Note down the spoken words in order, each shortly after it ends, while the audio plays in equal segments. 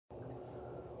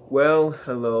Well,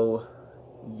 hello,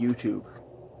 YouTube.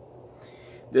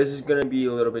 This is gonna be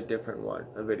a little bit different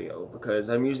a video, because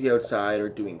I'm usually outside or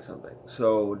doing something.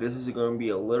 So this is gonna be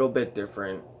a little bit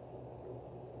different.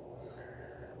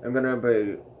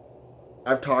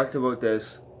 I've talked about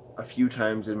this a few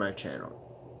times in my channel.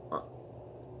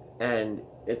 And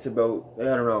it's about, I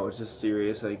don't know, it's just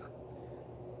serious, it's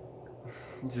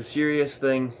a serious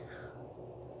thing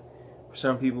for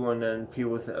some people, and then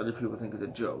other people think it's a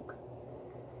joke.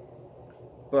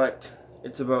 But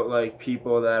it's about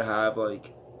people that have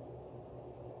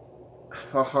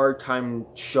a hard time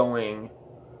showing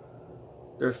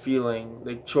their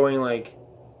feeling,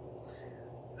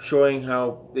 showing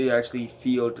how they actually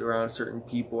feel around certain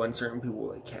people, and certain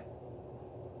people they can't.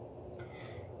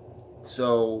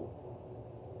 So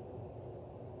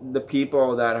the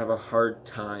people that have a hard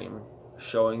time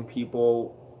showing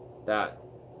people that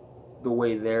the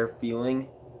way they're feeling,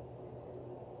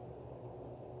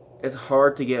 it's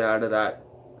hard to get out of that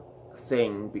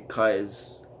thing,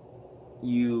 because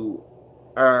you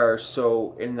are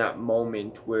so in that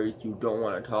moment where you don't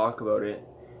want to talk about it,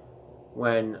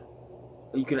 when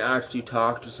you can actually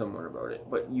talk to someone about it,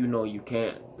 but you know you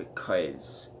can't,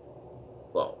 because,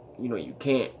 well, you know you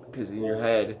can't, because in your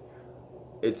head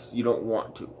you don't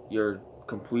want to. You're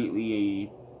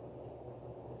completely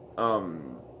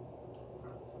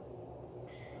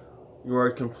you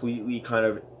are completely kind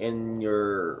of in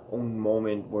your own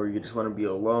moment where you just want to be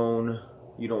alone.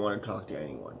 You don't want to talk to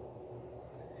anyone.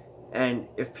 And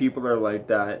if people are like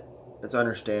that, it's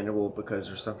understandable, because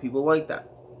there's some people like that.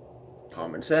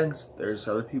 Common sense. There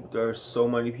are so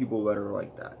many people that are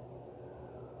like that.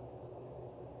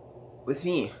 With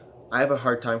me, I have a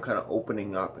hard time kind of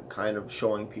opening up and kind of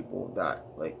showing people that,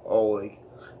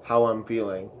 how I'm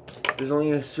feeling. There's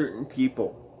only certain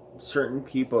people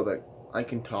that I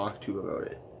can talk to about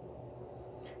it.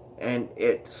 And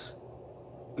it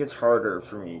gets harder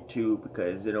for me too,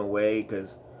 because in a way,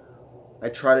 because I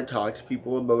try to talk to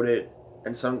people about it,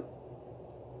 and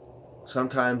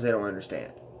sometimes they don't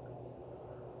understand.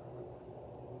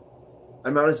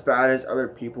 I'm not as bad as other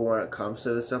people when it comes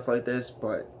to stuff like this,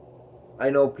 but I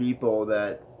know people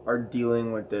that are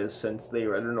dealing with this since they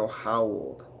were, I don't know how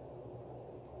old.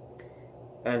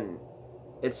 And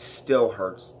it still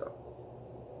hurts them.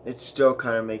 It still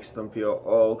kind of makes them feel,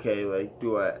 oh, okay,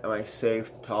 am I safe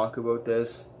to talk about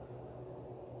this?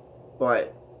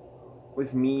 But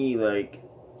with me,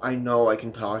 I know I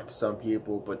can talk to some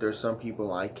people, but there's some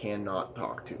people I cannot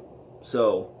talk to.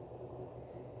 So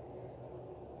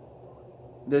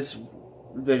this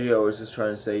video is just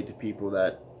trying to say to people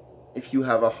that if you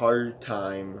have a hard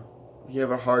time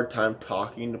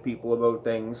talking to people about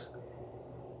things,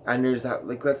 and there's that,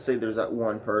 let's say there's that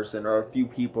one person or a few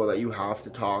people that you have to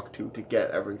talk to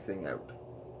get everything out.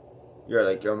 Your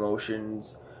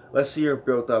emotions. Let's say you're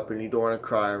built up and you don't want to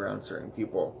cry around certain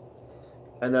people.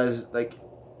 And that's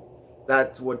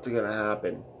what's gonna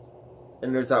happen.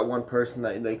 And there's that one person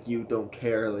that you don't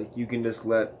care, you can just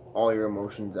let all your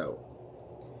emotions out.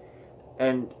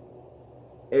 And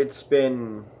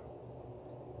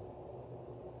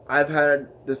I've had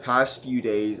the past few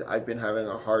days, I've been having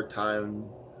a hard time.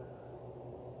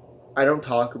 I don't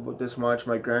talk about this much.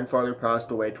 My grandfather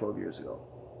passed away 12 years ago.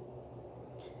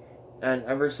 And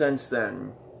ever since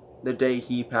then, the day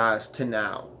he passed to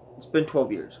now, it's been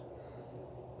 12 years.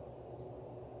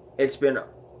 It's been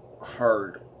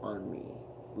hard on me.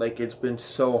 It's been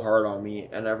so hard on me,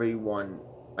 and everyone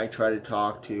I try to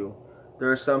talk to,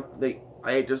 there's a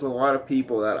lot of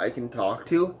people that I can talk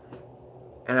to,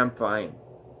 and I'm fine.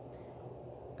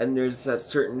 And there's that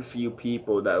certain few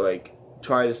people that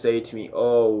try to say to me,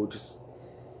 oh,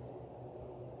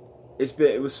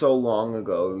 it was so long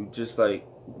ago, just live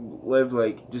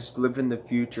in the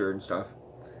future and stuff.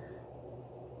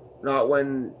 Not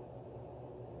when,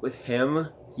 with him,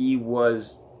 he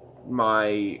was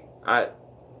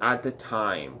at the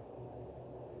time,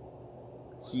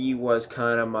 he was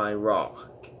kind of my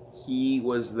rock. He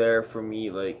was there for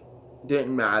me,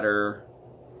 didn't matter.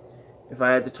 If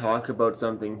I had to talk about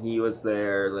something, he was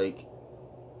there,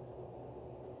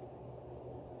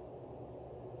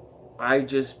 I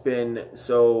just been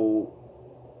so,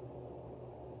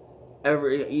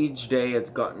 each day it's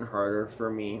gotten harder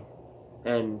for me,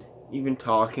 and even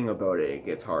talking about it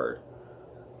gets hard.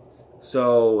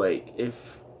 So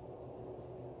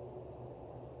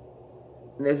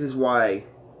this is why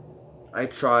I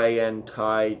try and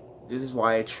help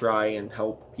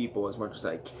people as much as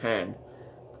I can,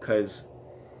 because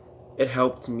it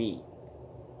helped me.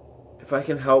 If I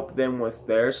can help them with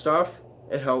their stuff,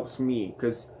 it helps me,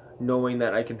 because knowing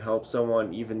that I can help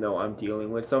someone even though I'm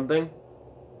dealing with something,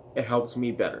 it helps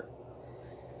me better.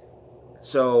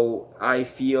 So I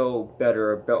feel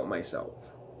better about myself.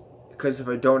 Because if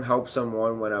I don't help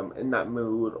someone when I'm in that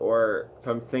mood, or if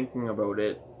I'm thinking about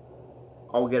it,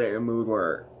 I'll get in a mood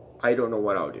where I don't know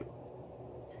what I'll do.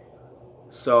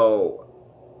 So,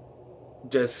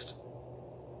 just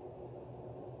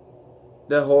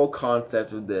the whole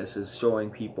concept of this is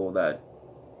showing people that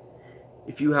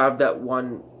if you have that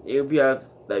one, if you have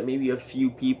that maybe a few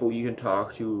people you can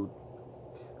talk to,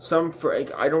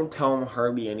 I don't tell them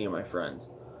hardly any of my friends,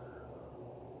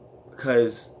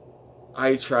 because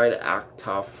I try to act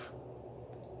tough,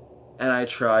 and I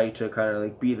try to kind of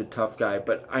like be the tough guy,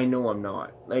 but I know I'm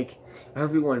not. Like,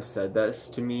 everyone said this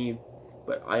to me,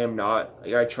 but I am not.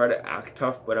 Like, I try to act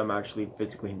tough, but I'm actually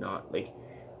physically not. Like,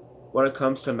 when it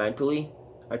comes to mentally,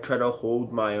 I try to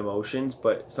hold my emotions,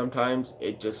 but sometimes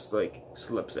it just like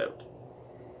slips out.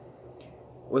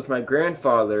 With my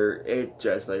grandfather, it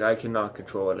just like I cannot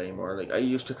control it anymore. Like, I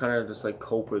used to kind of just like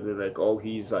cope with it, like, oh,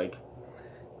 he's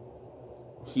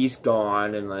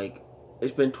gone, and like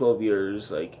it's been 12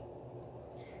 years, like,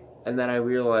 and then I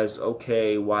realized,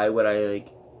 okay, why would I,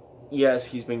 like, yes,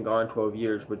 he's been gone 12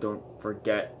 years, but don't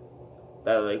forget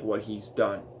that, like, what he's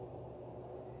done.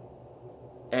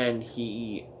 And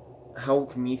he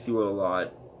helped me through a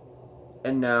lot,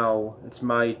 and now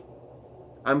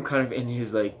I'm kind of in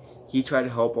his, like, he tried to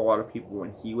help a lot of people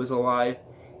when he was alive,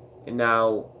 and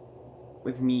now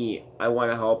with me, I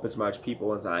want to help as much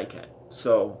people as I can.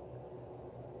 So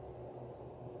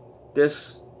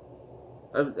this,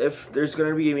 if there's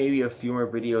gonna be maybe a few more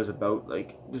videos about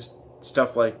like just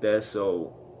stuff like this,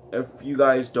 so if you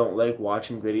guys don't like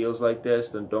watching videos like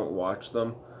this, then don't watch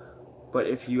them. But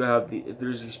if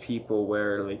there's these people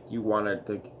where like you want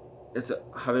to, like, it's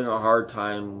having a hard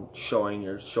time showing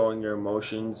your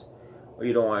emotions, or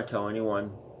you don't want to tell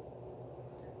anyone,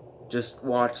 just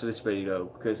watch this video,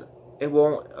 because it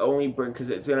won't only bring, because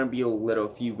it's gonna be a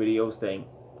few videos thing.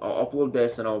 I'll upload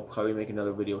this and I'll probably make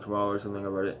another video tomorrow or something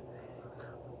about it.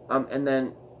 And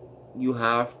then you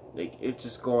have, like, it's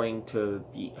just going to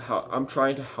be how I'm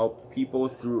trying to help people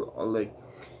through, like,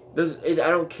 I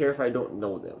don't care if I don't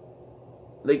know them.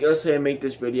 Like, let's say I make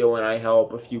this video and I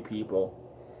help a few people,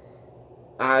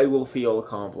 I will feel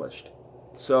accomplished.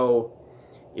 So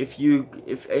if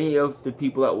any of the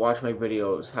people that watch my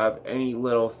videos have any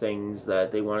little things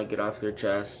that they want to get off their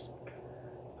chest,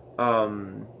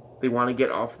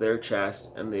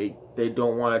 and they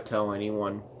don't want to tell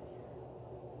anyone.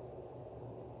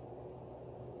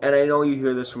 And I know you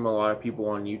hear this from a lot of people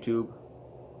on YouTube,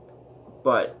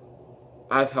 but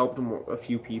I've helped a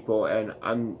few people, and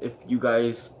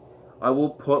I will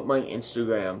put my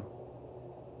Instagram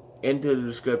into the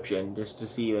description just to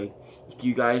see, like, if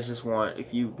you guys just want,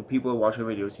 the people that watch my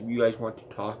videos, if you guys want to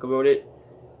talk about it,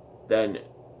 then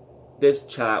this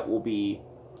chat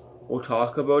we'll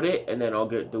talk about it, and then I'll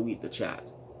delete the chat,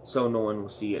 so no one will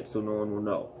see it, so no one will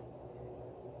know.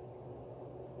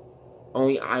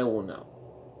 Only I will know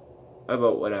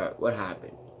about what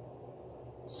happened.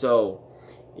 So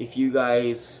if you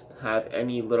guys have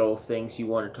any little things you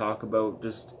want to talk about,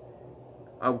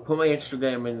 I'll put my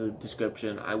Instagram in the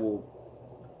description. I will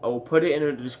put it in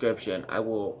the description.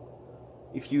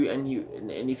 If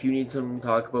you need something to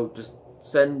talk about, just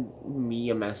send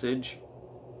me a message,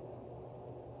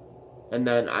 and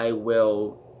then I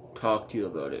will talk to you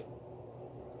about it.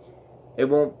 It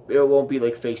won't be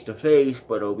like face to face,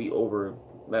 but it'll be over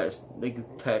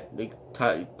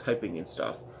typing and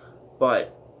stuff.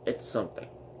 But it's something.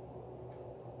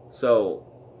 So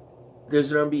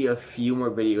there's gonna be a few more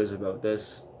videos about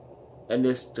this, and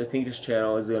I think this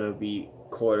channel is gonna be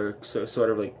sort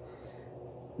of like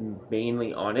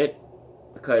mainly on it,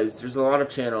 because there's a lot of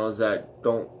channels that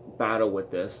don't battle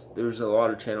with this. There's a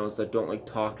lot of channels that don't like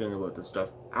talking about this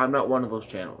stuff. I'm not one of those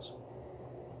channels.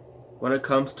 When it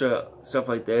comes to stuff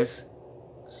like this,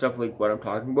 stuff like what I'm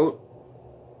talking about,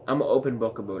 I'm an open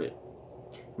book about it.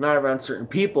 Not around certain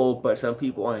people, but some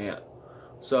people I am.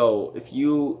 So if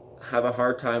you have a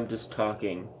hard time just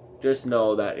talking, just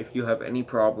know that if you have any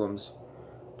problems,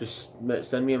 just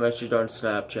send me a message on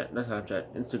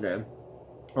Instagram.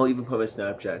 I'll even put my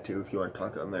Snapchat too if you want to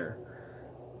talk on there.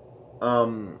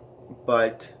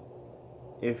 But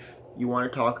if you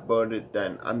want to talk about it,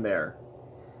 then I'm there.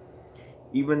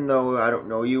 Even though I don't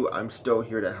know you, I'm still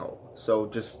here to help. So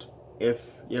just, if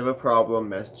you have a problem,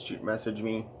 message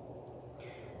me.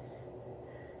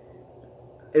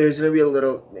 There's going to be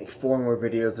like 4 more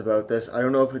videos about this. I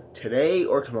don't know if it's today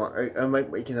or tomorrow. I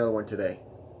might make another one today.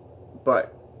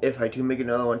 But if I do make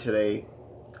another one today,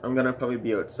 I'm going to probably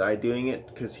be outside doing it,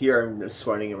 because here I'm just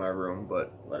sweating in my room,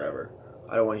 but whatever.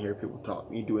 I don't want to hear people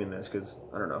me doing this, because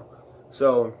I don't know.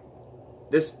 So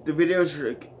the videos are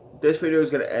like this video is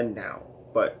going to end now.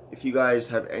 But if you guys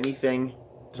have anything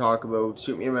to talk about,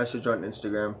 shoot me a message on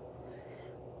Instagram.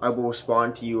 I will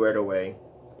respond to you right away.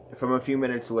 If I'm a few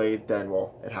minutes late, then,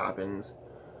 well, it happens.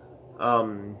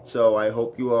 So I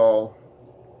hope you all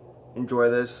enjoy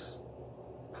this.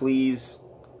 Please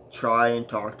try and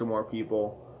talk to more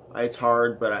people. It's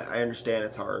hard, but I understand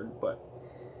it's hard, but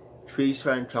please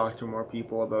try and talk to more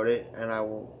people about it, and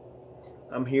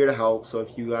I'm here to help. So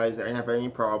if you guys have any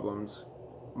problems,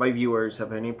 my viewers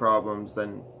have any problems,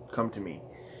 then come to me.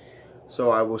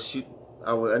 So I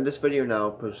will end this video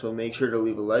now, so make sure to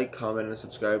leave a like, comment, and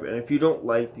subscribe. And if you don't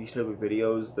like these type of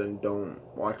videos, then don't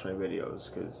watch my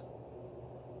videos, because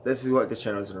this is what the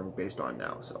channels are based on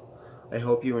now. So I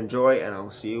hope you enjoy, and I'll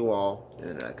see you all in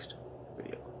the next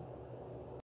video.